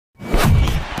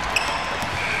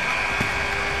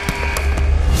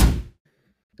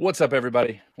What's up,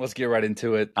 everybody? Let's get right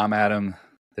into it. I'm Adam.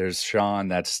 There's Sean.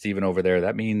 That's Steven over there.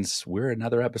 That means we're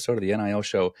another episode of the NIL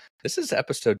show. This is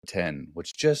episode 10,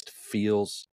 which just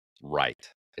feels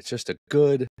right. It's just a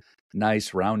good,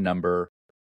 nice round number.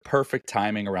 Perfect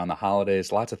timing around the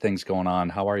holidays. Lots of things going on.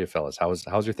 How are you, fellas?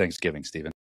 How's your Thanksgiving,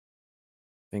 Steven?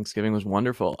 Thanksgiving was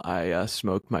wonderful. I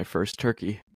smoked my first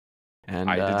turkey. And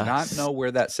I did not know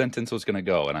where that sentence was going to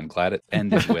go, and I'm glad it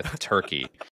ended with turkey.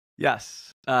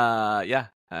 Yes. We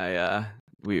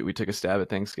took a stab at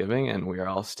Thanksgiving, and we are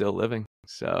all still living.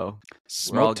 So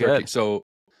we're all turkey. Good. So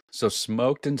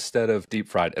smoked instead of deep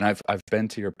fried. And I've been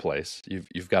to your place.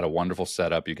 You've got a wonderful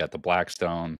setup. You got the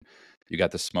Blackstone. You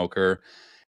got the smoker.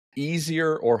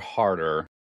 Easier or harder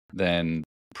than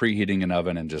preheating an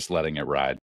oven and just letting it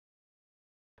ride?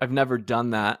 I've never done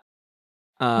that.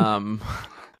 I'm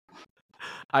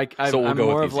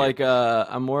more of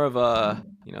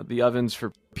the ovens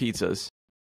for pizzas.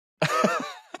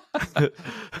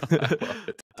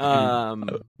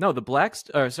 No,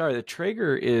 the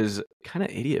Traeger is kind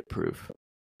of idiot proof.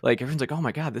 Like, everyone's like, oh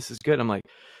my God, this is good. I'm like,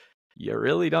 you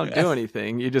really don't do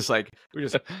anything.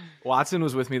 Watson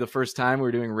was with me the first time we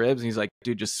were doing ribs, and he's like,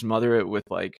 dude, just smother it with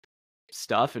like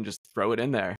stuff and just throw it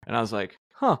in there. And I was like,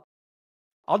 I'll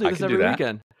do this every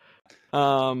weekend.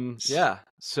 Yeah.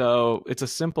 So it's a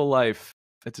simple life.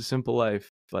 But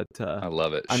I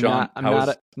love it. I'm Sean,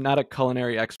 not a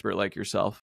culinary expert like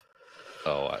yourself.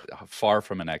 Oh, far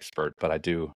from an expert, but I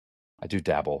do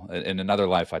dabble. In another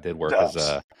life, I did work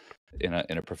as in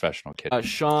a professional kitchen.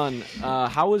 Sean,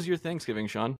 how was your Thanksgiving,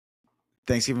 Sean?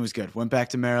 Thanksgiving was good. Went back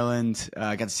to Maryland.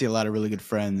 I got to see a lot of really good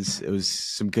friends. It was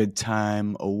some good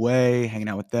time away, hanging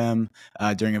out with them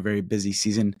during a very busy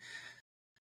season.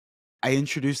 I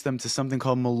introduced them to something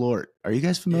called Malort. Are you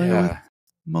guys familiar with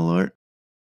Malort?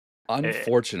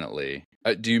 Unfortunately,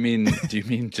 do you mean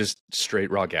just straight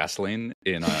raw gasoline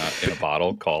in a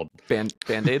bottle called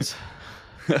Band-Aids?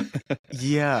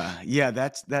 Yeah.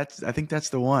 That's. I think that's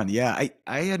the one. Yeah,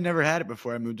 I had never had it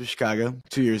before I moved to Chicago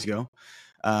 2 years ago,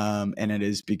 and it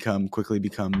has quickly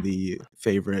become the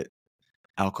favorite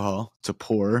alcohol to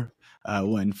pour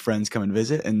when friends come and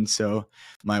visit. And so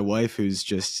my wife, who's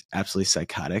just absolutely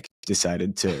psychotic,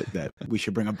 decided that we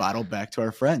should bring a bottle back to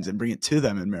our friends and bring it to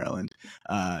them in Maryland.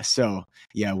 So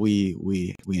yeah,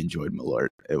 we enjoyed Malort.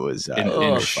 It was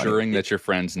ensuring that your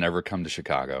friends never come to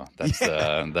Chicago. That's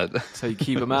that's how you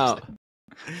keep them out.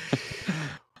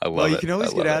 I love it. Well, you can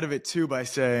always get out of it too by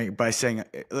saying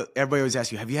everybody always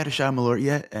asks you, have you had a shot of Malort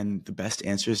yet? And the best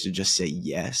answer is to just say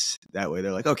yes. That way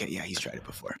they're like, okay, yeah, he's tried it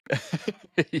before.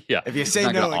 Yeah. If you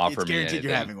say no, it's guaranteed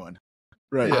you're having one.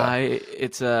 Right. Yeah.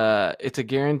 It's a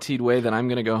guaranteed way that I'm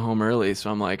gonna go home early.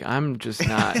 So I'm like, I'm just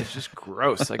not. It's just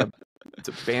gross. Like it's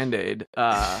a Band-Aid.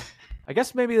 I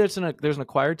guess maybe there's an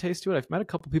acquired taste to it. I've met a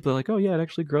couple people that are like, oh yeah, it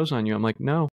actually grows on you. I'm like,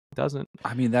 no, it doesn't.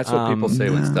 I mean, that's what people say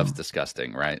when stuff's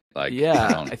disgusting, right? Like,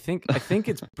 yeah, I think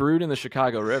it's brewed in the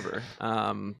Chicago River.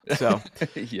 So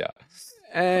yeah.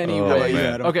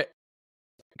 Anyway, okay,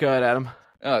 go ahead, Adam.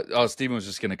 Steven was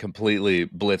just going to completely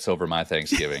blitz over my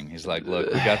Thanksgiving. He's like,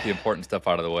 look, we got the important stuff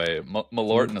out of the way.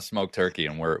 Malort and a smoked turkey,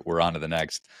 and we're on to the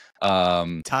next.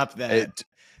 Top that.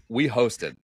 We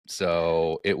hosted.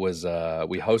 So it was,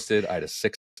 we hosted. I had a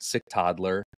sick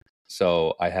toddler.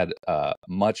 So I had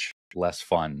much less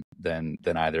fun than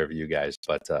either of you guys,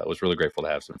 but I was really grateful to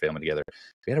have some family together.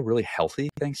 We had a really healthy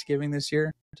Thanksgiving this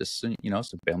year. Just, some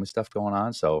family stuff going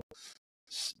on. So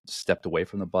stepped away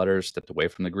from the butter, stepped away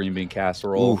from the green bean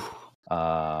casserole.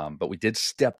 But we did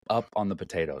step up on the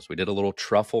potatoes. We did a little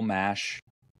truffle mash.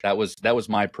 That was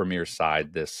my premier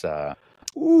side this year,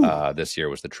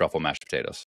 was the truffle mashed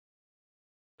potatoes.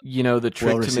 The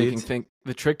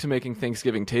trick to making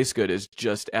Thanksgiving taste good is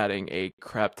just adding a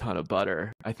crap ton of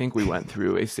butter. I think we went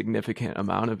through a significant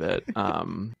amount of it.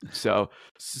 So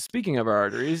speaking of our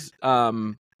arteries,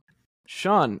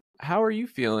 Sean, how are you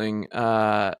feeling?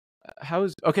 You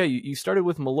started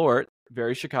with Malort,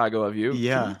 very Chicago of you.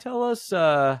 Yeah. Can you tell us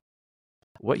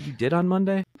what you did on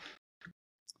Monday?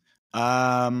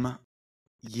 Yeah,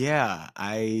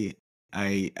 I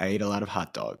ate a lot of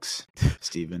hot dogs,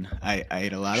 Steven. I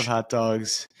ate a lot of hot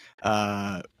dogs,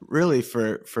 really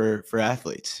for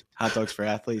athletes. Hot dogs for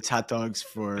athletes, hot dogs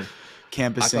for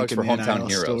Campus Inc. and the NIL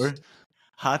Store.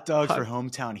 Hot dogs for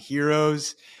hometown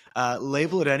heroes.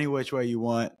 Label it any which way you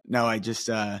want. No, I just,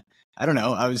 I don't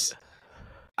know. I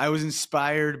was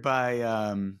inspired by,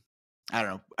 I don't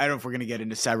know if we're going to get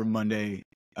into Cyber Monday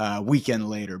weekend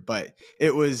later, but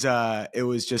it was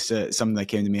just something that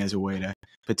came to me as a way to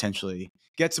potentially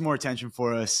get some more attention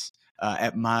for us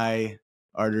at my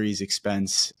arteries'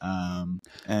 expense, and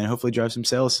hopefully drive some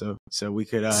sales so we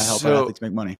could help our athletes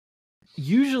make money.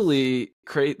 usually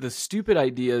the stupid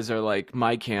ideas are like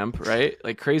my camp, right?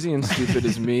 Like crazy and stupid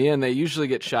is me, and they usually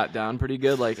get shot down pretty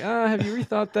good. Like, have you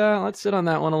rethought that? Let's sit on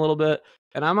that one a little bit.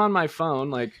 And I'm on my phone,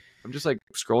 like I'm just like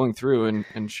scrolling through,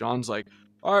 and Sean's like,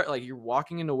 all right, like you're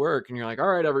walking into work and you're like, all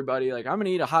right, everybody, like I'm gonna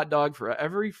eat a hot dog for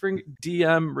every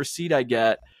DM receipt I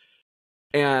get.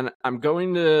 And I'm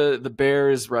going to the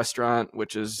Bears restaurant,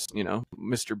 which is,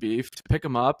 Mr. Beef, to pick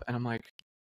him up. And I'm like,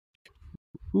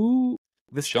 who?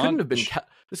 Sean,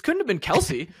 this couldn't have been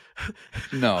Kelsey.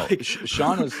 No, like,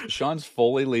 Sean's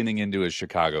fully leaning into his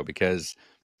Chicago because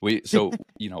we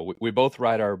both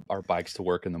ride our bikes to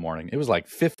work in the morning. It was like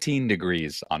 15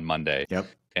 degrees on Monday. Yep.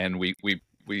 And we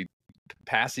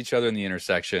pass each other in the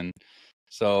intersection.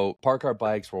 So park our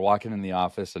bikes. We're walking in the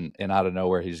office, and out of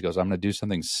nowhere, he just goes, "I'm going to do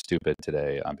something stupid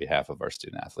today on behalf of our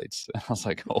student athletes." And I was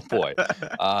like, "Oh boy,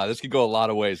 this could go a lot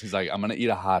of ways." He's like, "I'm going to eat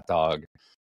a hot dog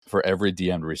for every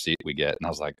DM'd receipt we get." And I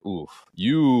was like, "Oof,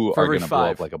 you are going to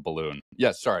blow up like a balloon."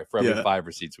 Yeah, sorry, for every 5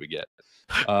 receipts we get.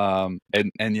 And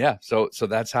yeah, so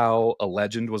that's how a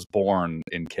legend was born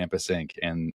in Campus Inc.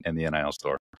 and the NIL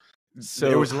Store. So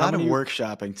there was a lot of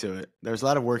workshopping to it.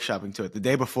 The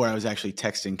day before, I was actually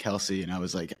texting Kelsey, and I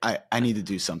was like, I need to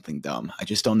do something dumb. I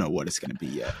just don't know what it's going to be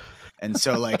yet. And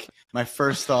so, like, my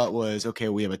first thought was, okay,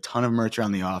 we have a ton of merch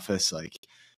around the office. Like,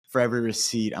 for every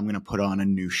receipt, I'm going to put on a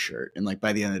new shirt. And, like,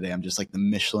 by the end of the day, I'm just like the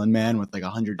Michelin Man with, like,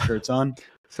 100 shirts on.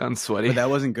 Sounds sweaty. But that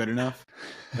wasn't good enough.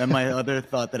 Then my other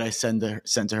thought that I sent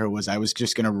to her was I was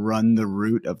just going to run the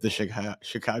route of the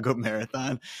Chicago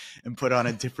Marathon and put on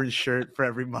a different shirt for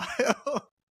every mile,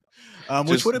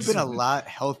 which would have been a lot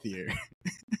healthier.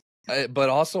 But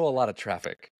also a lot of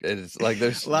traffic. It's like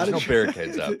there's no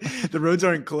barricades up. The roads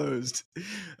aren't closed.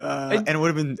 And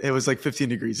it was like 15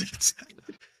 degrees outside.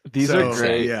 These are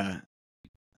great. Yeah.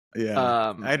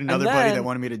 Yeah, I had another buddy that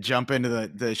wanted me to jump into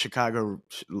the Chicago,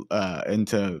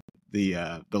 into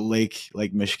the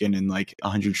Lake Michigan in like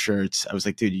 100 shirts. I was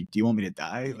like, dude, do you want me to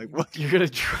die? Like, what? You're gonna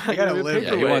try? I gotta live.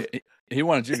 Yeah, he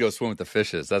wanted you to go swim with the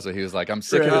fishes. That's what he was like. I'm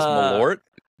sick of this Malort.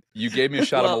 You gave me a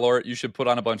shot of Malort. You should put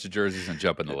on a bunch of jerseys and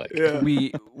jump in the lake. Yeah.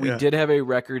 We did have a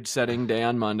record-setting day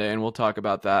on Monday, and we'll talk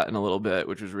about that in a little bit,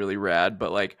 which was really rad.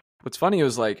 But like, what's funny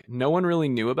was like no one really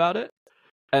knew about it.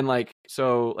 And like,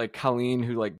 so like Colleen,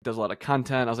 who like does a lot of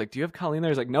content, I was like, do you have Colleen there?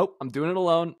 He's like, nope, I'm doing it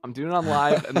alone. I'm doing it on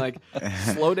live. And like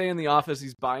slow day in the office,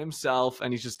 he's by himself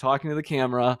and he's just talking to the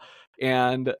camera.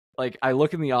 And like, I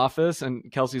look in the office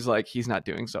and Kelsey's like, he's not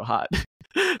doing so hot.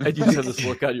 And you just have this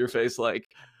look on your face. Like,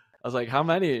 I was like, how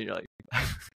many? And you're like,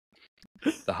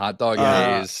 the hot dog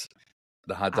haze.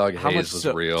 The hot dog haze was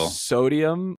real.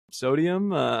 Sodium.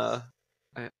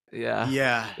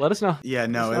 Yeah. Let us know. Yeah.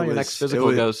 No, let us know your next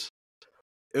physical goes.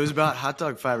 It was about hot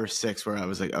dog 5 or 6 where I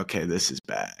was like, okay, this is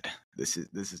bad. This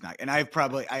is not. And I'm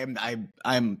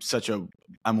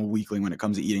a weakling when it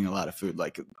comes to eating a lot of food.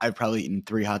 Like I've probably eaten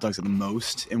 3 hot dogs at the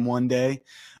most in one day.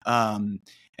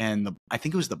 And I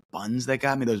think it was the buns that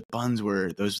got me. Those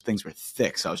things were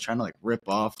thick. So I was trying to like rip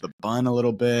off the bun a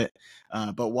little bit.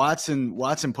 But Watson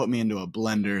put me into a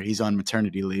blender. He's on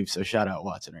maternity leave. So shout out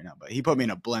Watson right now. But he put me in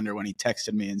a blender when he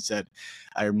texted me and said,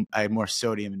 I had more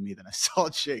sodium in me than a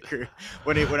salt shaker.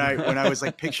 When I was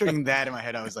like picturing that in my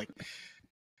head, I was like,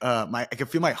 I could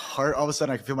feel my heart. All of a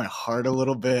sudden, I could feel my heart a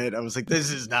little bit. I was like, "This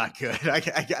is not good.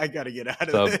 I got to get out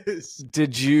of this."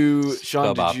 Did you,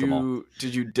 Sean?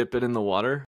 Did you dip it in the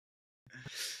water?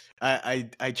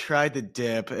 I tried the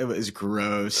dip. It was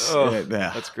gross. Oh,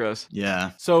 that's gross.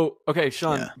 Yeah. So okay,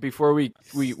 Sean. Before we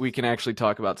can actually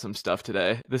talk about some stuff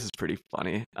today, this is pretty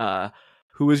funny.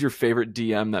 Who was your favorite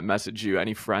DM that messaged you?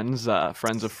 Any friends?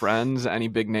 Friends of friends? Any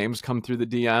big names come through the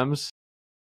DMs?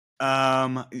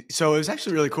 So it was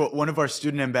actually really cool. One of our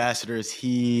student ambassadors,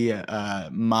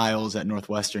 Miles at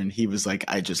Northwestern, he was like,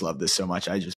 I just love this so much.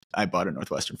 I bought a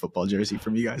Northwestern football jersey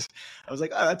from you guys. I was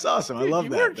like, oh, that's awesome. I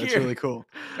love that. That's really cool.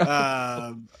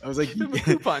 I was like, give him a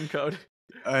coupon code.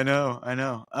 I know.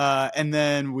 And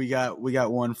then we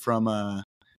got one from,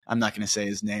 I'm not going to say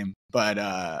his name, but,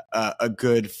 a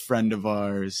good friend of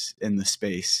ours in the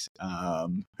space,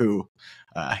 who,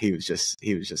 he was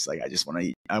just like,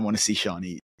 I want to see Sean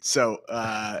eat. So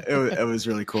it was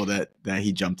really cool that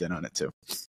he jumped in on it too.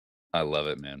 I love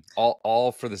it, man.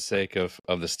 All for the sake of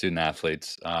the student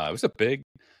athletes. It was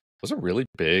a really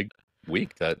big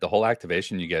week. The whole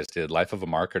activation you guys did, Life of a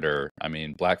Marketer. I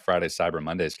mean, Black Friday, Cyber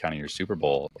Monday is kind of your Super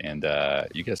Bowl, and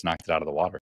you guys knocked it out of the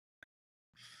water.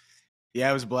 Yeah,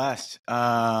 it was a blast.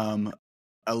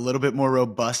 A little bit more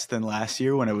robust than last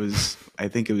year when I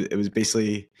think it was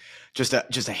basically just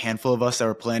a handful of us that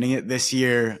were planning it. This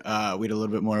year, we had a little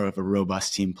bit more of a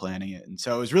robust team planning it. And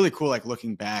so it was really cool, like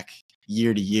looking back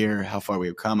year to year how far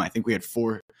we've come. I think we had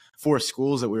four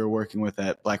schools that we were working with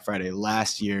at Black Friday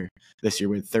last year. This year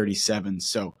we had 37,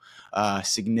 so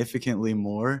significantly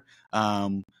more.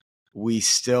 We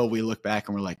look back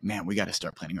and we're like, man, we got to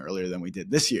start planning earlier than we did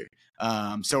this year.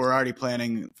 So we're already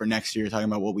planning for next year, talking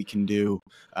about what we can do.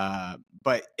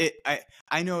 But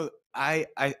I know I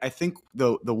think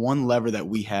the one lever that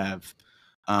we have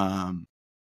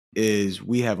is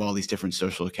we have all these different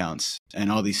social accounts and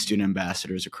all these student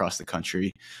ambassadors across the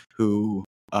country who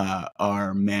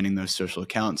are manning those social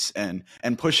accounts and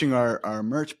pushing our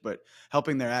merch, but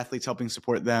helping their athletes, helping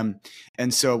support them.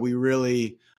 And so we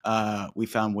really we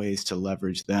found ways to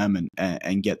leverage them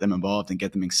and get them involved and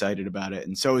get them excited about it.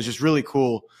 And so it was just really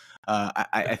cool.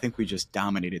 I think we just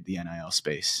dominated the NIL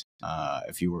space.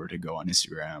 If you were to go on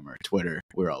Instagram or Twitter,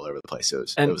 we were all over the place. It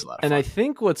was a lot of fun. And I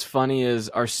think what's funny is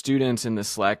our students in the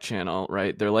Slack channel,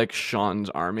 right? They're like Sean's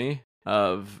army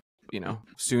of,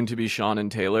 soon to be Sean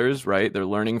and Taylor's, right? They're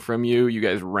learning from you. You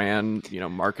guys ran,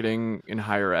 marketing in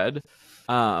higher ed.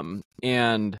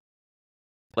 And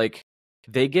like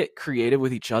they get creative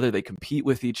with each other. They compete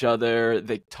with each other.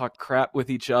 They talk crap with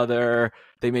each other.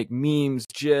 They make memes,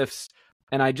 GIFs.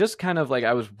 And I just kind of like,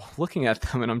 I was looking at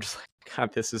them and I'm just like,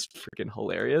 God, this is freaking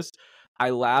hilarious.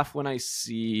 I laugh when I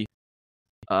see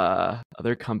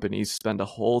other companies spend a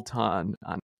whole ton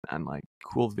on like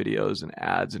cool videos and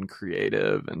ads and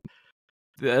creative and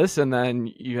this, and then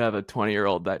you have a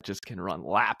 20-year-old that just can run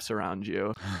laps around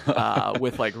you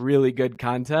with like really good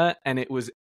content, and it was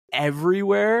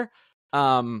everywhere.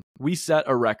 We set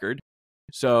a record.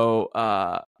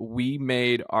 So we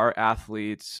made our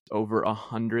athletes over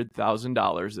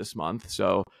 $100,000 this month.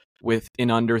 So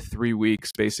in under 3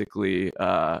 weeks, basically,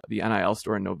 the NIL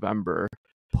store in November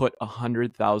put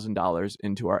 $100,000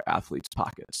 into our athletes'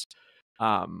 pockets.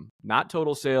 Not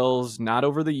total sales, not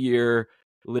over the year,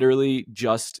 literally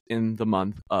just in the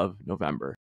month of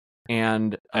November.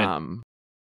 And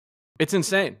it's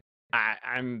insane.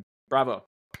 I'm bravo.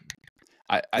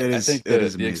 I think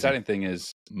the exciting thing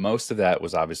is most of that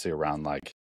was obviously around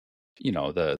like,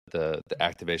 the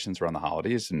activations around the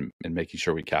holidays and making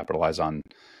sure we capitalize on,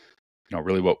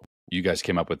 really what you guys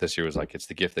came up with this year was like, it's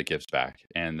the gift that gives back.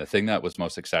 And the thing that was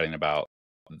most exciting about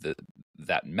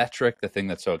that metric, the thing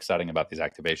that's so exciting about these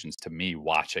activations to me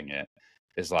watching it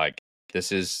is like,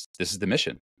 this is the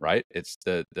mission, right? It's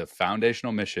the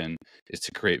foundational mission is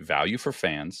to create value for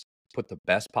fans, put the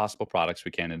best possible products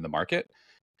we can in the market,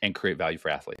 and create value for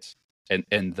athletes.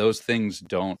 And those things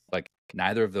don't, like,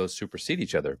 neither of those supersede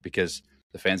each other because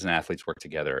the fans and athletes work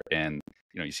together. And,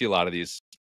 you see a lot of these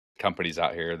companies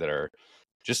out here that are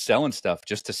just selling stuff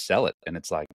just to sell it. And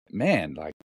it's like, man,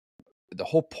 like the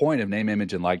whole point of name,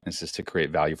 image, and likeness is to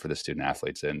create value for the student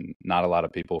athletes. And not a lot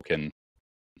of people can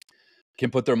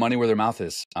put their money where their mouth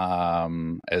is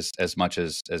as much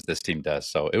as this team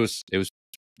does. So it was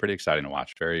pretty exciting to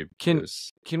watch.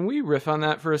 Can we riff on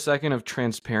that for a second of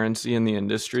transparency in the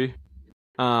industry?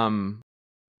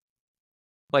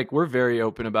 Like we're very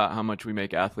open about how much we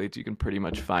make athletes. You can pretty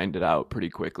much find it out pretty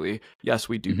quickly. Yes,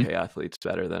 we do pay athletes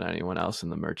better than anyone else in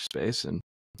the merch space, and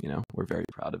we're very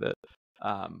proud of it.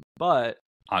 But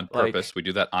on purpose, we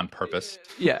do that on purpose.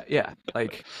 Yeah.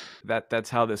 Like that's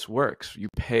how this works. You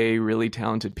pay really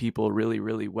talented people really,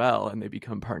 really well, and they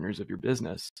become partners of your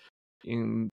business.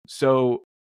 So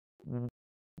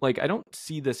like I don't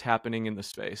see this happening in the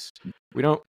space.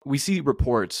 We see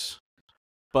reports,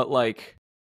 but like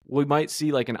we might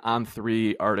see like an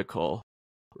On3 article,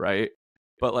 right?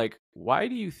 But like, why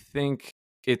do you think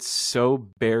it's so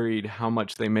buried how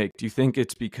much they make? Do you think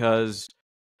it's because,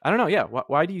 I don't know, yeah,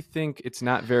 why do you think it's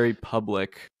not very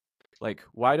public? Like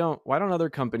why don't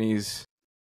other companies,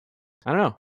 I don't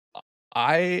know.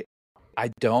 I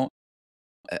don't,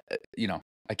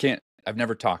 I can't, I've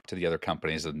never talked to the other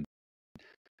companies and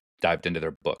dived into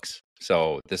their books.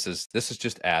 So this is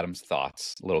just Adam's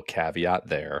thoughts, a little caveat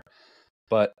there.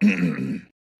 But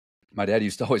my dad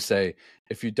used to always say,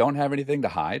 if you don't have anything to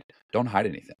hide, don't hide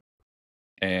anything.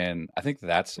 And I think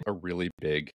that's a really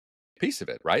big piece of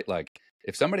it, right? Like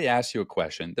if somebody asks you a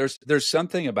question, there's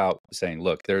something about saying,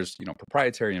 look, there's,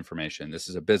 proprietary information. This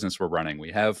is a business we're running.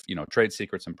 We have, trade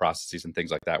secrets and processes and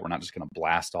things like that. We're not just going to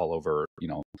blast all over,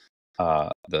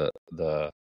 the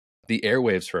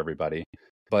airwaves for everybody.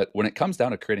 But when it comes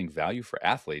down to creating value for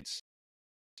athletes,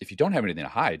 if you don't have anything to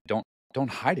hide, don't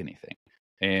hide anything.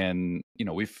 And,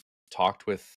 we've talked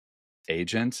with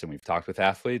agents and we've talked with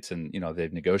athletes and,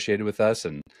 they've negotiated with us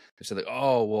and they said, like,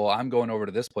 oh, well, I'm going over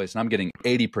to this place and I'm getting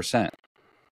 80%.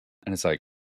 And it's like,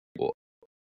 well,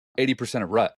 80% of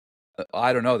rut.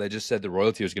 I don't know. They just said the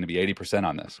royalty was going to be 80%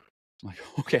 on this. I'm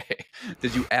like, okay,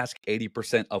 did you ask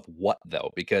 80% of what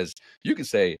though? Because you can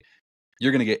say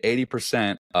you're going to get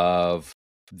 80% of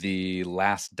the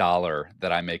last dollar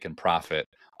that I make in profit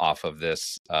off of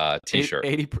this t-shirt.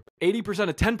 80%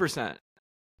 of 10%.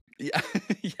 Yeah,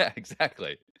 yeah,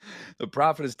 exactly. The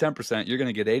profit is 10%. You're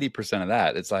going to get 80% of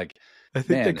that. It's like, I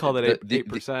think they man, call it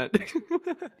 8%.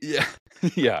 Yeah,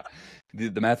 yeah.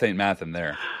 The math ain't math in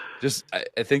there. Just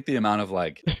I think the amount of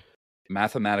like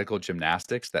mathematical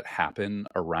gymnastics that happen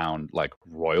around like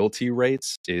royalty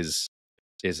rates is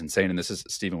insane. And this is,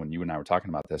 Stephen, when you and I were talking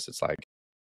about this, it's like,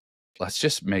 let's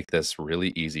just make this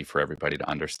really easy for everybody to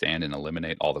understand and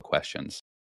eliminate all the questions.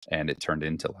 And it turned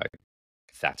into like,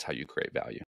 that's how you create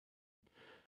value.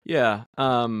 Yeah.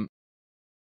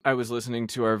 I was listening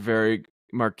to our very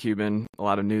Mark Cuban, a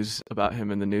lot of news about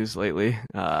him in the news lately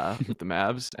with the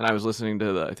Mavs. And I was listening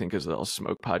to I think it was the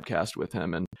Smoke podcast with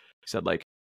him. And he said, like,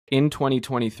 in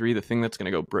 2023, the thing that's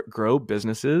going to go grow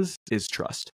businesses is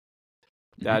trust.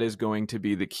 That is going to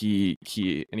be the key.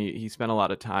 And he spent a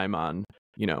lot of time on,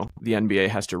 the NBA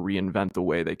has to reinvent the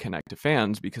way they connect to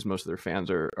fans because most of their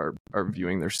fans are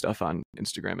viewing their stuff on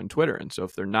Instagram and Twitter. And so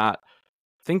if they're not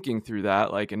thinking through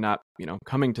that, like, and not,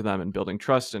 coming to them and building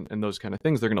trust and those kind of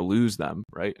things, they're going to lose them.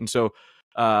 Right. And so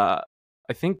I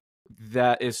think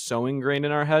that is so ingrained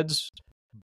in our heads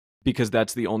because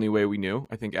that's the only way we knew.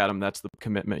 I think, Adam, that's the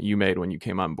commitment you made when you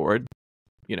came on board,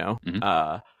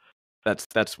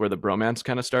 that's where the bromance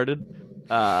kind of started.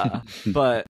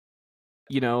 But,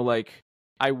 like,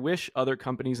 I wish other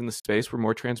companies in the space were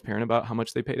more transparent about how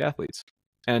much they paid athletes.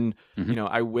 And,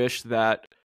 I wish that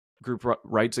group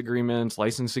rights agreements,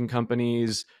 licensing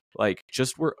companies, like,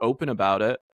 just were open about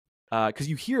it. Because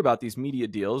you hear about these media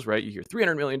deals, right? You hear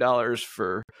 $300 million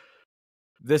for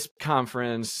this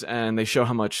conference, and they show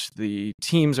how much the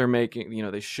teams are making.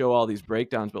 They show all these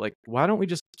breakdowns, but like, why don't we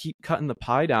just keep cutting the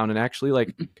pie down and actually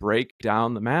like break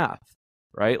down the math,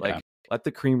 right? Yeah. Like, let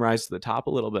the cream rise to the top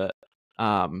a little bit.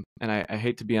 And I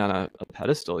hate to be on a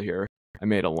pedestal here. I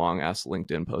made a long ass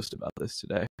LinkedIn post about this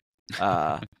today.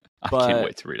 I can't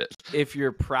wait to read it. If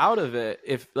you're proud of it,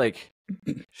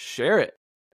 share it.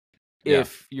 Yeah.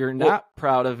 If you're not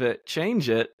proud of it, change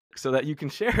it so that you can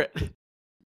share it.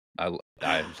 I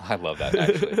love that,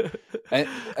 actually.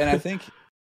 and I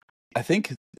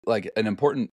think like an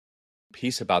important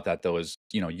piece about that though is,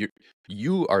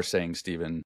 you are saying,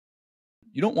 Stephen,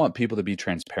 you don't want people to be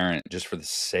transparent just for the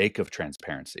sake of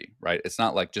transparency, right? It's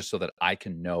not like just so that I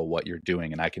can know what you're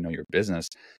doing and I can know your business.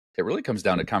 It really comes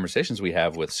down to conversations we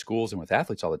have with schools and with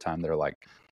athletes all the time. They're like,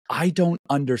 I don't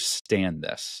understand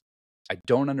this. I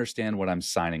don't understand what I'm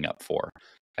signing up for.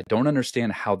 I don't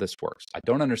understand how this works. I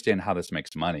don't understand how this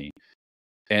makes money.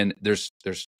 And there's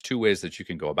two ways that you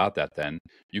can go about that then.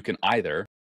 You can either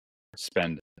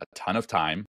spend a ton of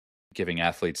time giving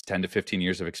athletes 10 to 15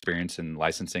 years of experience in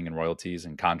licensing and royalties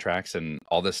and contracts and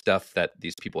all this stuff that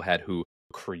these people had who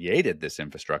created this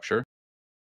infrastructure.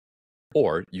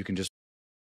 Or you can just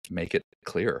make it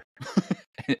clear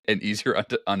and easier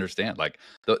to understand. Like,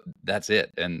 that's it.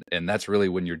 And that's really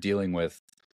when you're dealing with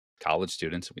college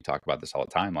students, and we talk about this all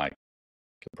the time, like,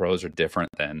 pros are different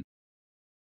than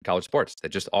college sports. They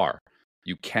just are.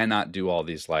 You cannot do all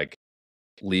these like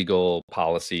legal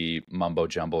policy mumbo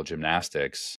jumbo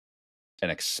gymnastics and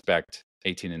expect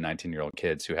 18 and 19-year-old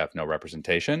kids who have no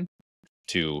representation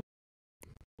to,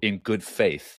 in good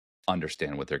faith,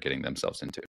 understand what they're getting themselves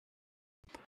into.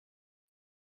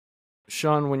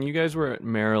 Sean, when you guys were at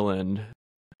Maryland,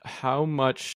 how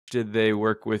much did they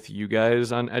work with you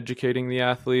guys on educating the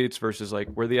athletes versus like,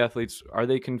 are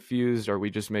they confused? Are we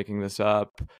just making this up?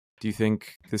 Do you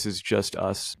think this is just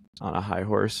us on a high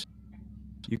horse?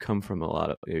 You come from a lot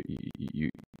of, you're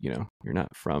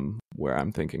not from where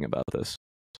I'm thinking about this.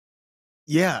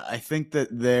 Yeah, I think that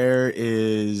there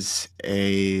is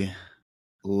a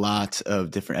lot of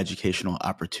different educational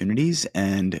opportunities,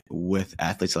 and with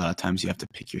athletes, a lot of times you have to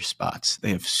pick your spots.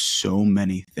 They have so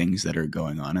many things that are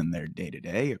going on in their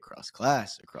day-to-day, across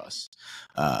class, across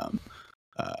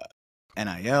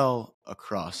NIL,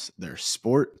 across their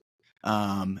sport,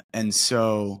 and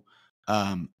so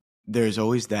there's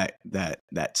always that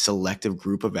selective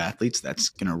group of athletes that's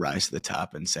going to rise to the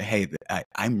top and say, hey,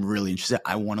 I'm really interested,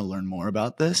 I want to learn more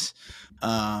about this,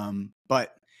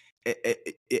 but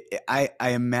I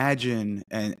imagine,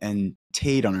 and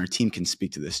Tate on our team can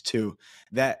speak to this too,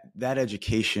 that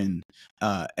education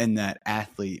and that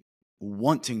athlete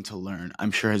wanting to learn,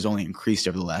 I'm sure, has only increased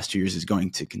over the last 2 years, is going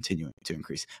to continue to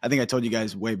increase. I think I told you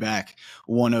guys way back,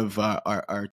 one of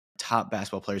our top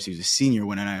basketball players, who's a senior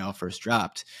when NIL first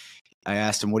dropped, I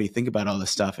asked him, what do you think about all this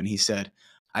stuff? And he said,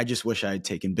 I just wish I had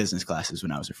taken business classes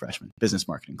when I was a freshman, business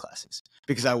marketing classes,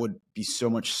 because I would be so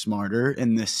much smarter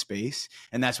in this space.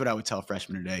 And that's what I would tell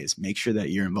freshmen today is make sure that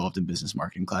you're involved in business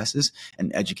marketing classes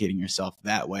and educating yourself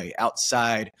that way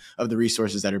outside of the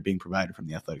resources that are being provided from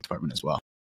the athletic department as well.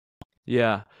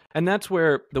 Yeah. And that's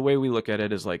where the way we look at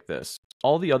it is like this.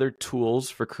 All the other tools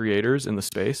for creators in the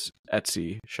space,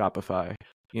 Etsy, Shopify,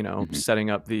 setting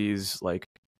up these like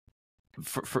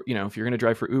for if you're going to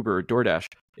drive for Uber or DoorDash,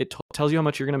 it tells you how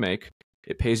much you're going to make.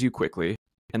 It pays you quickly,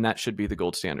 and that should be the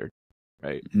gold standard,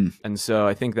 right? And so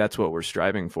I think that's what we're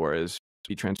striving for is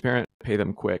be transparent, pay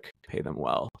them quick, pay them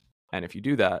well. And if you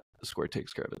do that, the score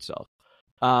takes care of itself.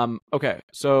 Okay,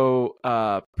 so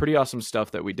pretty awesome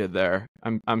stuff that we did there.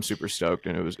 I'm super stoked,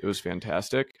 and it was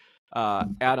fantastic.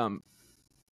 Adam,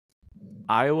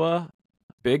 Iowa,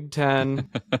 Big Ten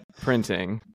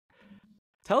printing.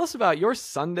 Tell us about your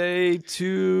Sunday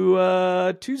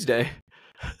to Tuesday.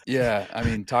 Yeah, I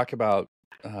mean, talk about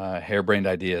harebrained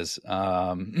ideas.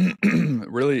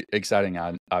 Really exciting.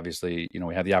 Obviously,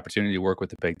 we had the opportunity to work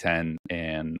with the Big Ten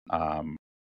and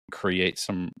create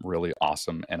some really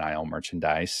awesome NIL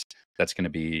merchandise that's going to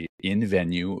be in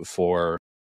venue for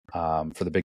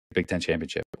the Big Ten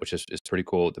championship, which is pretty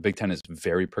cool. The Big Ten is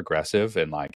very progressive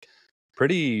and like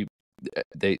pretty.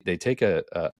 They take a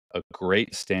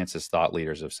great stance as thought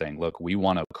leaders of saying, look, we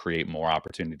want to create more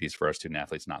opportunities for our student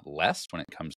athletes, not less, when it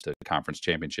comes to conference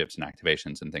championships and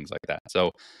activations and things like that.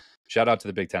 So shout out to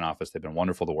the Big Ten office. They've been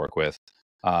wonderful to work with.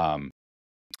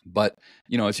 But,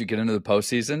 as you get into the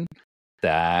postseason,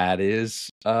 that is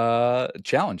a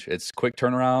challenge. It's quick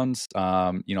turnarounds.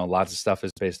 Lots of stuff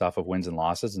is based off of wins and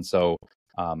losses. And so,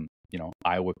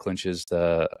 Iowa clinches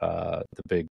the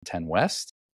Big Ten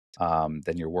West.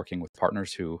 Then you're working with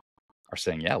partners who are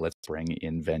saying, yeah, let's bring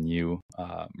in venue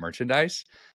merchandise.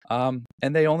 And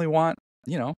they only want,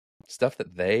 stuff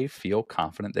that they feel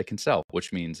confident they can sell,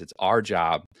 which means it's our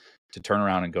job to turn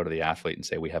around and go to the athlete and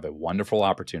say, we have a wonderful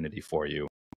opportunity for you.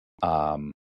 I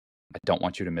don't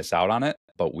want you to miss out on it,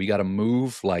 but we got to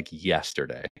move like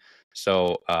yesterday.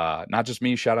 So not just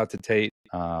me, shout out to Tate,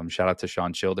 shout out to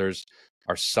Sean Childers.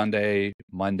 Our Sunday,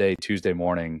 Monday, Tuesday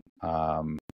morning,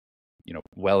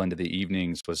 well into the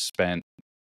evenings was spent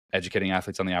educating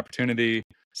athletes on the opportunity,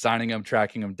 signing them,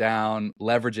 tracking them down,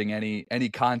 leveraging any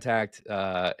contact.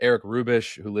 Eric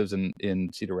Rubish, who lives in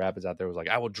Cedar Rapids out there, was like,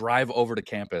 I will drive over to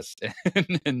campus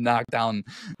and knock down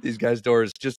these guys'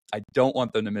 doors. Just, I don't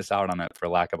want them to miss out on it for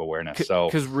lack of awareness. So,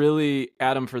 because really,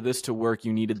 Adam, for this to work,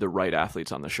 you needed the right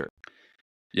athletes on the shirt.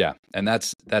 Yeah. And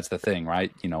that's the thing,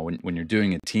 right? When you're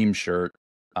doing a team shirt,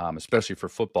 especially for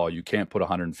football, you can't put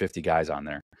 150 guys on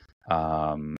there.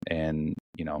 And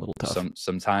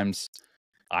sometimes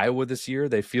Iowa this year,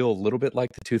 they feel a little bit like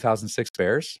the 2006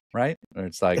 Bears, right? Where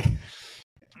it's like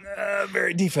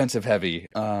very defensive heavy.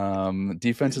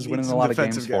 Defense is winning a lot of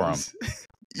games for them.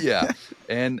 Yeah.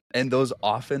 And those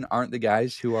often aren't the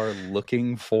guys who are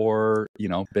looking for,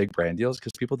 big brand deals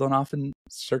because people don't often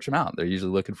search them out. They're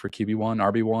usually looking for QB1,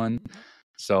 RB1.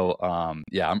 So,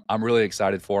 I'm really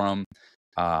excited for them.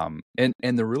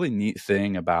 And the really neat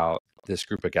thing about this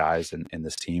group of guys and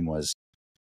this team was,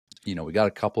 we got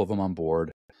a couple of them on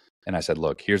board and I said,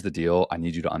 look, here's the deal. I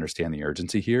need you to understand the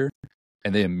urgency here.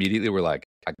 And they immediately were like,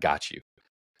 I got you.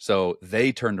 So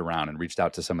they turned around and reached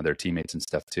out to some of their teammates and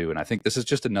stuff too. And I think this is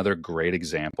just another great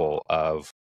example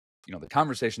of, the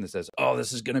conversation that says, oh,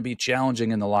 this is going to be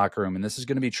challenging in the locker room and this is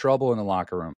going to be trouble in the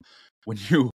locker room. When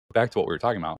back to what we were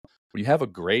talking about, when you have a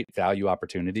great value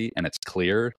opportunity and it's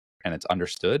clear and it's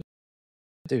understood,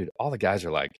 dude, all the guys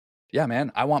are like, yeah,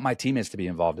 man, I want my teammates to be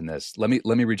involved in this. Let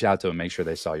me reach out to them, make sure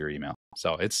they saw your email.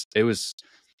 So it's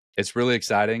really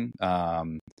exciting.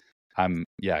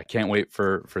 I can't wait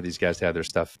for these guys to have their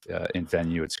stuff in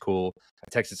venue. It's cool. I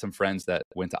texted some friends that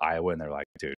went to Iowa and they're like,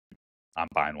 dude, I'm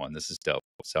buying one. This is dope.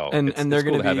 So and they're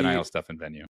cool going to have NIL stuff in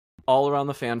venue. All around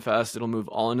the Fan Fest. It'll move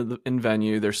all in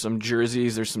venue. There's some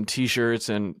jerseys, there's some t-shirts,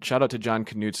 and shout out to John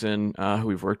Knutson, who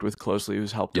we've worked with closely,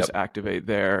 who's helped us activate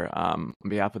there on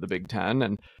behalf of the Big Ten,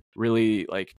 and really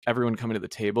like everyone coming to the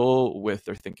table with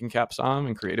their thinking caps on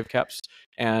and creative caps.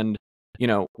 And,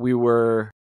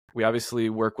 we obviously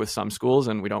work with some schools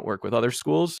and we don't work with other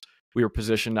schools. We were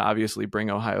positioned to obviously bring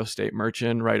Ohio State merch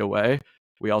in right away.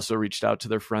 We also reached out to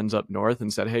their friends up north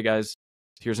and said, hey guys,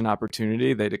 here's an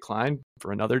opportunity. They declined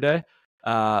for another day.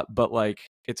 But like,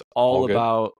 it's all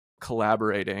about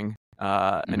collaborating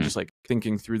and just like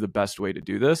thinking through the best way to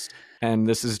do this. And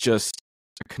this is just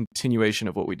a continuation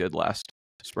of what we did last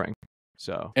spring.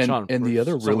 So, Sean, the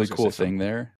other really cool thing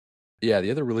there. Yeah.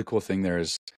 The other really cool thing there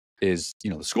is,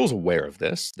 the school's aware of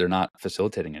this. They're not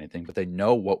facilitating anything, but they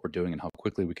know what we're doing and how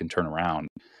quickly we can turn around.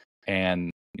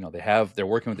 And they're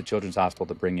working with the Children's Hospital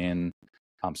to bring in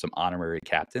some honorary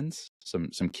captains,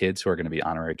 some kids who are going to be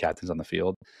honorary captains on the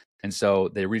field. And so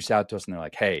they reached out to us and they're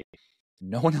like, hey,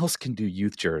 no one else can do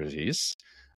youth jerseys.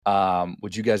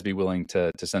 Would you guys be willing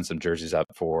to send some jerseys up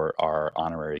for our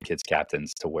honorary kids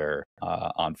captains to wear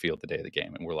on field the day of the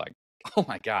game? And we're like, oh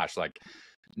my gosh, like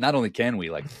not only can we,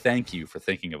 like, thank you for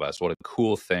thinking of us. What a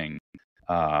cool thing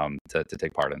to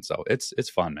take part in. So it's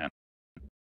fun, man.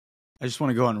 I just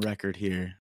want to go on record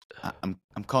here. I'm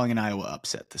calling an Iowa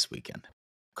upset this weekend.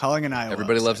 Calling an Iowa.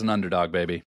 Everybody upset. loves an underdog,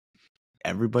 baby.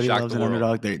 Everybody Shock loves the an world.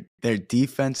 underdog. Their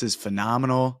defense is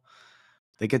phenomenal.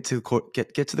 They get to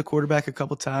the quarterback a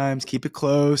couple times, keep it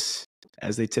close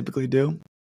as they typically do.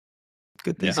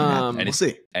 Good things can happen. We'll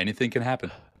see. Anything can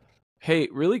happen. Hey,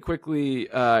 really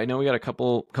quickly, I know we got a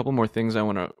couple more things I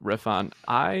want to riff on.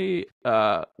 I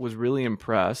was really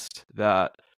impressed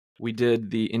that we did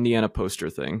the Indiana poster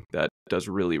thing that does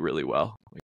really, really well.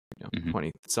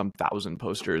 20-some thousand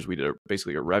posters. We did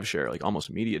basically a rev share, like almost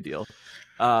a media deal.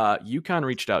 UConn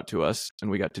reached out to us, and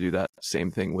we got to do that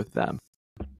same thing with them.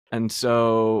 And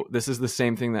so this is the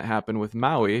same thing that happened with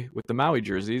Maui, with the Maui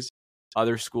jerseys.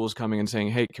 Other schools coming and saying,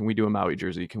 hey, can we do a Maui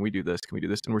jersey? Can we do this? Can we do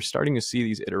this? And we're starting to see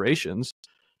these iterations.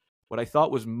 What I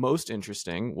thought was most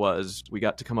interesting was we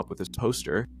got to come up with this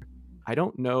poster. I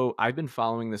don't know. I've been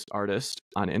following this artist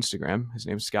on Instagram. His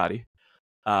name's Scotty.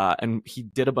 And he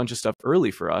did a bunch of stuff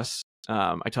early for us.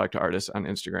 I talk to artists on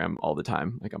Instagram all the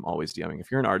time. Like, I'm always DMing.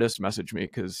 If you're an artist, message me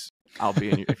because I'll be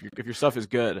in your, if your stuff is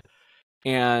good.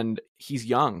 And he's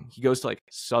young. He goes to like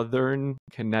Southern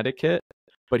Connecticut,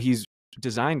 but he's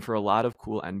designed for a lot of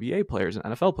cool NBA players and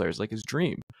NFL players, like his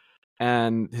dream.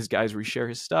 And his guys reshare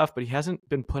his stuff, but he hasn't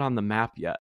been put on the map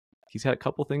yet. He's had a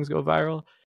couple things go viral.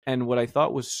 And what I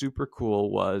thought was super cool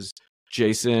was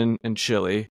Jason and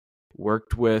Chili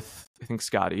worked with, I think,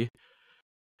 Scotty.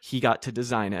 He got to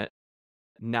design it.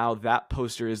 Now that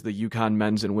poster is the UConn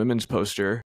men's and women's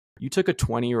poster. You took a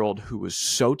 20-year-old who was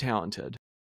so talented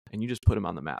and you just put him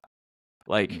on the map.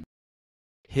 Like,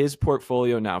 his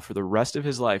portfolio now for the rest of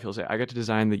his life, he'll say, I got to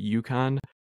design the UConn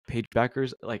Paige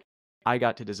Beckers. Like, I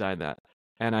got to design that.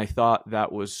 And I thought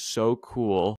that was so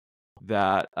cool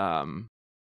that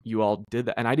you all did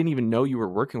that. And I didn't even know you were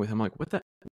working with him. Like,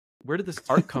 where did this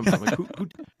art come from? Like, who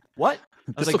what?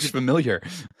 This looks familiar.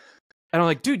 And I'm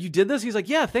like, dude, you did this? He's like,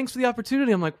 yeah, thanks for the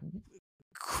opportunity. I'm like,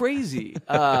 crazy.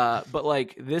 But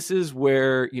like, this is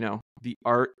where, the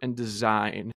art and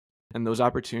design and those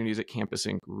opportunities at Campus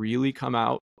Inc. really come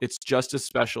out. It's just as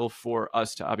special for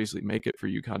us to obviously make it for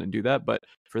UConn and do that. But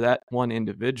for that one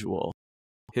individual,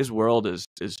 his world is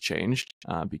changed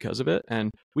because of it. And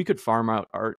we could farm out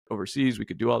art overseas. We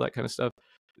could do all that kind of stuff.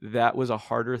 That was a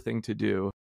harder thing to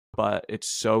do, but it's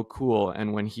so cool.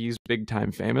 And when he's big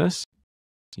time famous,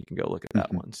 you can go look at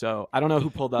that one. So I don't know who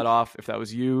pulled that off. If that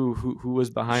was you, who was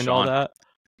behind all that?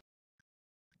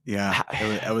 Yeah,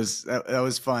 that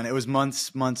was fun. It was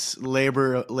months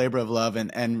labor of love,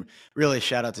 and really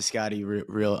shout out to Scotty,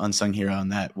 real unsung hero on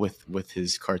that with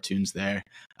his cartoons there.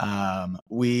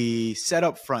 We set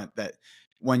up front that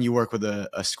when you work with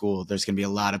a school, there's going to be a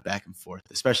lot of back and forth,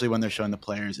 especially when they're showing the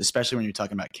players, especially when you're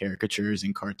talking about caricatures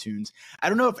and cartoons. I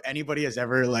don't know if anybody has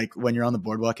ever, like, when you're on the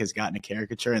boardwalk, has gotten a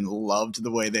caricature and loved the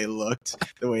way they looked,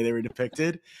 the way they were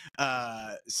depicted.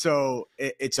 So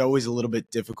it's always a little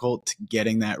bit difficult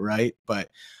getting that right.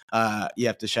 But you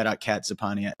have to shout out Kat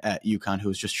Zapani at UConn, who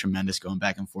was just tremendous going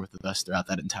back and forth with us throughout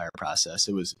that entire process.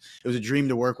 It was a dream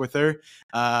to work with her,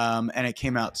 and it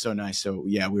came out so nice. So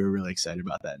yeah, we were really excited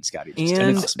about that. And Scotty just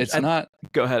did awesome. It's not.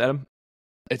 Go ahead, Adam.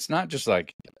 It's not just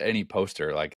like any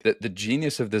poster. Like the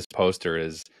genius of this poster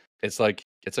is it's like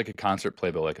a concert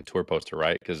playbill, like a tour poster,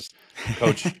 right? Because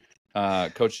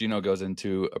Coach Gino goes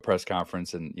into a press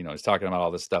conference and he's talking about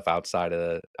all this stuff outside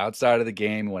of the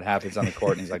game, what happens on the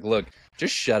court, and he's like, "Look,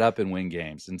 just shut up and win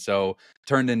games." And so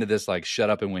turned into this like "shut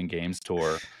up and win games"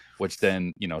 tour, which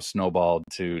then snowballed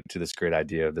to this great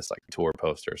idea of this like tour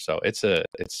poster. So it's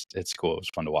cool. It was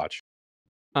fun to watch.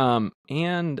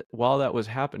 And while that was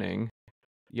happening,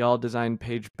 y'all designed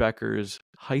Paige Becker's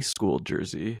high school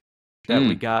jersey that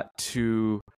we got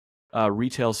to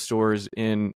retail stores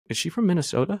in. Is she from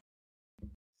Minnesota?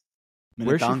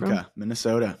 Where's she from?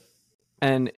 Minnesota.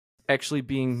 And actually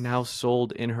being now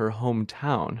sold in her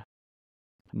hometown.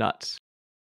 Nuts.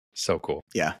 So cool.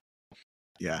 Yeah.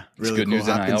 Really good cool. News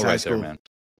NIL right there, man.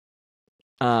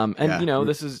 And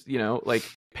this is, like,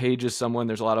 Paige is someone,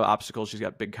 there's a lot of obstacles. She's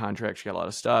got big contracts. She got a lot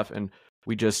of stuff. And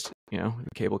we just,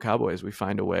 Cable Cowboys, we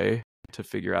find a way to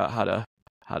figure out how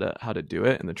to do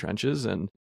it in the trenches. And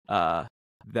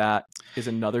that is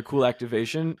another cool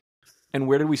activation. And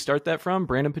where did we start that from?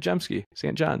 Brandon Pajemski,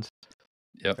 St. John's.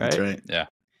 Yep. That's right? right. Yeah.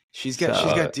 She's So-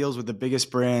 got deals with the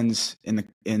biggest brands in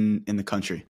the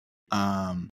country.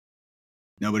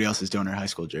 Nobody else is doing her high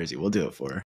school jersey. We'll do it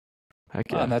for her. Heck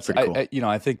Well, yeah. and that's pretty cool.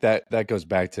 I think that goes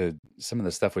back to some of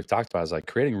the stuff we've talked about is like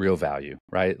creating real value,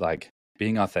 right? Like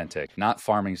being authentic, not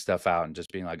farming stuff out and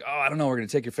just being like, oh, I don't know, we're gonna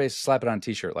take your face, slap it on a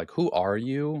t-shirt. Like, who are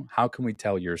you? How can we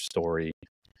tell your story?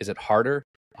 Is it harder?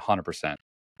 100%.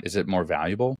 Is it more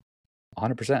valuable?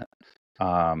 100%.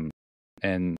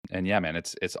 And yeah, man,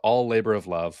 it's all labor of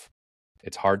love.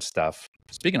 It's hard stuff.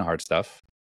 Speaking of hard stuff,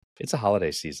 it's a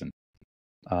holiday season.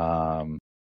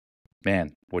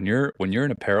 Man, when you're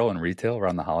in apparel and retail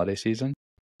around the holiday season,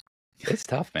 it's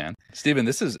tough, man. Steven,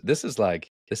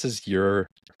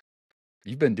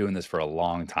 you've been doing this for a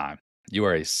long time. You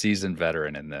are a seasoned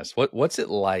veteran in this. What's it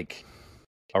like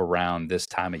around this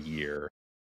time of year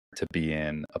to be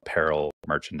in apparel,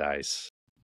 merchandise,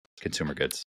 consumer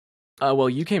goods? Well,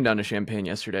 you came down to Champaign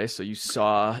yesterday, so you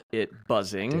saw it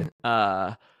buzzing.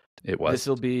 It was. This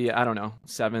will be, I don't know,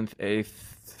 7th,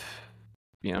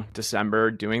 8th, December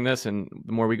doing this. And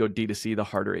the more we go D2C, the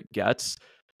harder it gets.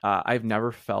 I've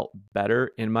never felt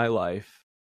better in my life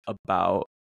about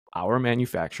our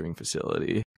manufacturing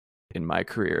facility in my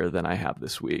career than I have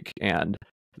this week. And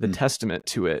the testament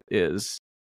to it is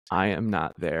I am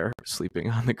not there sleeping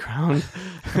on the ground,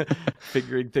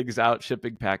 figuring things out,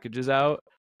 shipping packages out.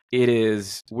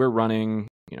 We're running,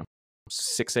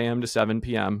 6 a.m. to 7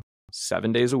 p.m.,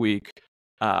 7 days a week,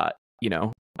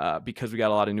 because we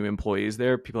got a lot of new employees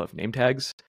there. People have name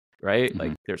tags, right? Mm-hmm.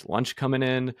 Like there's lunch coming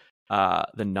in.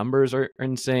 The numbers are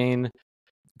insane.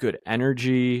 Good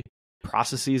energy,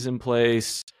 processes in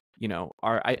place.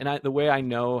 The way I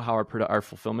know how our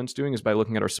fulfillment's doing is by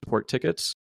looking at our support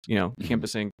tickets.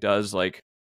 Campus Inc. does, like,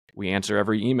 we answer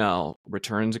every email,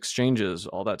 returns, exchanges,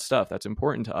 all that stuff. That's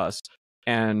important to us.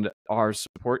 And our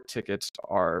support tickets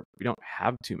we don't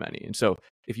have too many. And so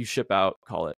if you ship out,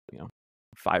 call it,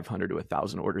 500 to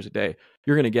 1,000 orders a day,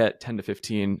 you're going to get 10 to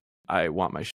 15. I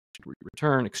want my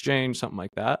return, exchange, something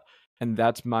like that. And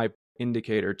that's my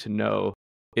indicator to know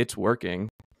it's working.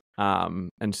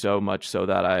 And so much so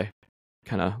that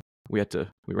we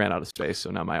ran out of space.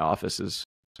 So now my office is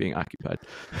being occupied.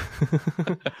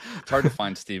 It's hard to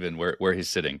find Steven where he's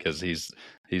sitting because he's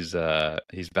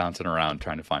bouncing around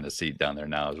trying to find a seat down there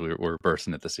now as we're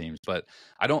bursting at the seams. But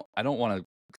I don't want to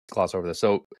gloss over this.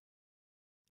 So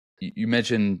you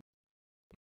mentioned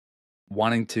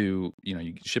wanting to,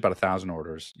 you ship out 1,000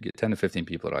 orders, you get 10 to 15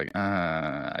 people that are like,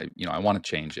 I want to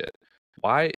change it.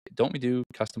 Why don't we do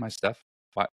customized stuff?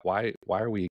 Why are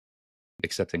we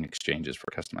accepting exchanges for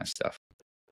customized stuff?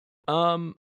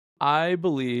 I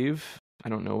believe, I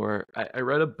don't know where, I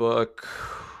read a book.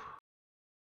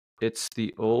 It's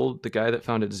the guy that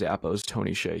founded Zappos,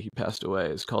 Tony Hsieh. He passed away.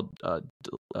 It's called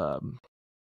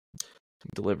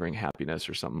Delivering Happiness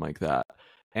or something like that.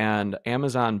 And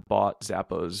Amazon bought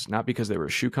Zappos not because they were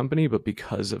a shoe company, but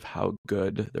because of how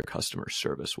good their customer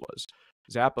service was.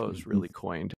 Zappos really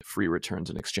coined free returns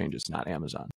and exchanges, not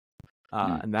Amazon.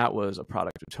 And that was a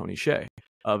product of Tony Hsieh,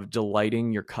 of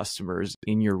delighting your customers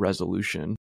in your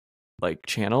resolution. Like,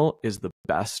 channel is the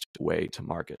best way to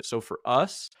market. So for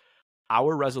us,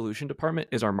 our resolution department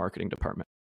is our marketing department,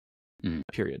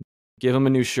 period. Give them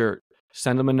a new shirt,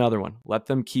 send them another one, let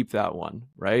them keep that one,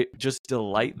 right? Just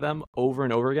delight them over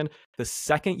and over again. The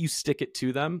second you stick it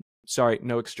to them,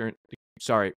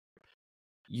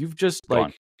 you've just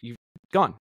you've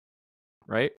gone,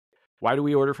 right? Why do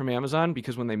we order from Amazon?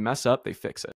 Because when they mess up, they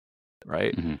fix it,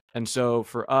 right? Mm-hmm. And so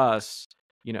for us,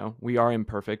 we are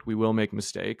imperfect. We will make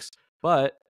mistakes.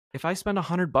 But if I spend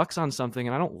 $100 on something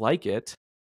and I don't like it,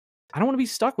 I don't want to be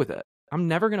stuck with it. I'm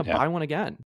never going to buy one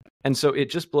again. And so it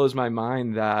just blows my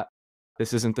mind that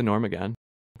this isn't the norm again.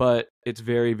 But it's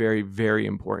very, very, very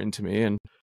important to me. And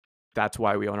that's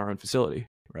why we own our own facility,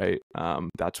 right?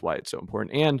 That's why it's so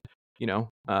important. And,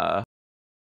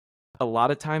 a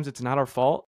lot of times it's not our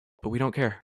fault, but we don't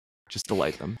care. Just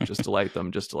delight them, just delight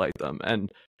them, just delight them. And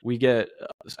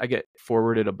I get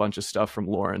forwarded a bunch of stuff from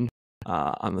Lauren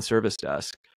on the service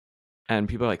desk. And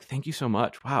people are like, thank you so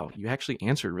much. Wow, you actually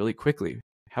answered really quickly.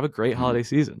 Have a great holiday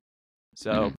season.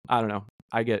 So I don't know.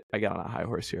 I get on a high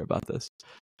horse here about this.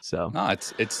 So no,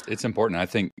 it's important. I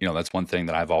think, that's one thing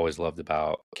that I've always loved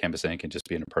about Campus Inc. and just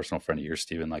being a personal friend of yours,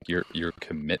 Steven, like your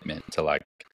commitment to, like,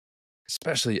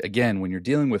 especially again, when you're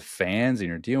dealing with fans and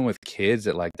you're dealing with kids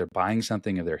that, like, they're buying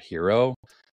something of their hero,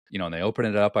 and they open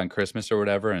it up on Christmas or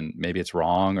whatever, and maybe it's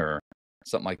wrong or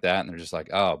something like that. And they're just like,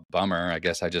 oh, bummer. I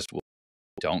guess I just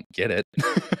don't get it.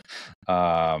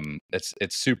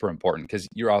 It's super important because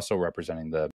you're also representing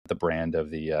the brand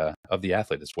of the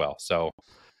athlete as well. So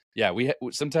yeah,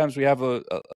 sometimes we have a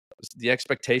the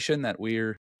expectation that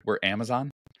we're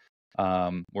Amazon.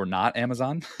 We're not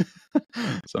Amazon.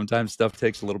 Sometimes stuff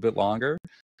takes a little bit longer.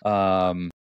 I'm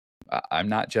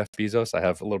not Jeff Bezos. I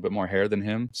have a little bit more hair than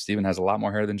him. Steven has a lot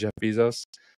more hair than Jeff Bezos.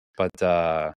 But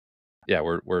yeah,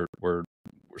 we're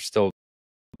still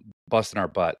busting our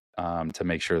butt to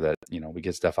make sure that we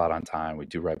get stuff out on time. We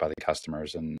do right by the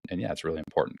customers, and yeah, it's really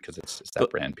important because it's that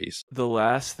brand piece. The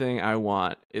last thing I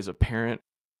want is a parent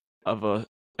of a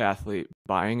athlete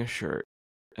buying a shirt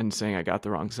and saying I got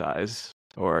the wrong size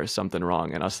or something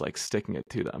wrong, and us like sticking it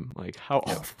to them. Like, how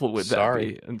awful would that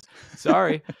be? And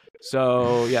sorry.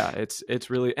 So yeah, it's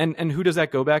really and who does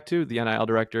that go back to? The NIL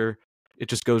director. It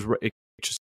just goes. It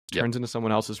just turns into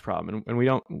someone else's problem, and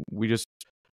we just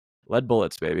lead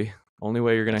bullets, baby. Only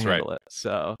way you're gonna handle it.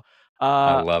 So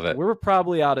I love it. We're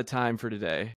probably out of time for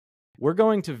today. We're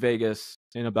going to Vegas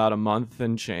in about a month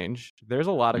and change. There's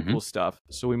a lot of cool stuff,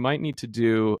 so we might need to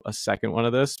do a second one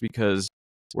of this because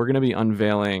we're going to be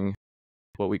unveiling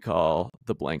what we call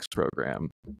the Blanks program.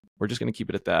 We're just going to keep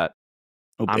it at that.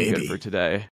 I'm good for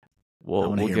today.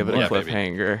 We'll give it a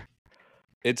cliffhanger.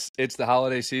 It's the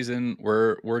holiday season.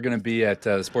 We're going to be at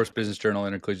the Sports Business Journal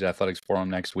Intercollegiate Athletics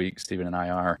Forum next week. Steven and I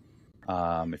are.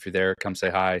 If you're there, come say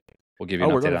hi. We'll give you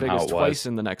an update on how it was. Twice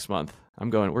in the next month. We're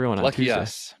going on Lucky Tuesday.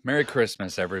 us. Merry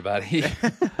Christmas, everybody.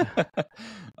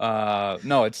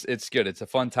 No, it's good. It's a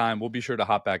fun time. We'll be sure to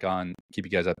hop back on, keep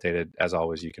you guys updated. As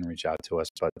always, you can reach out to us.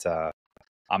 But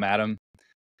I'm Adam.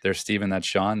 There's Steven. That's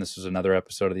Sean. This was another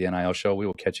episode of the NIL Show. We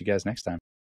will catch you guys next time.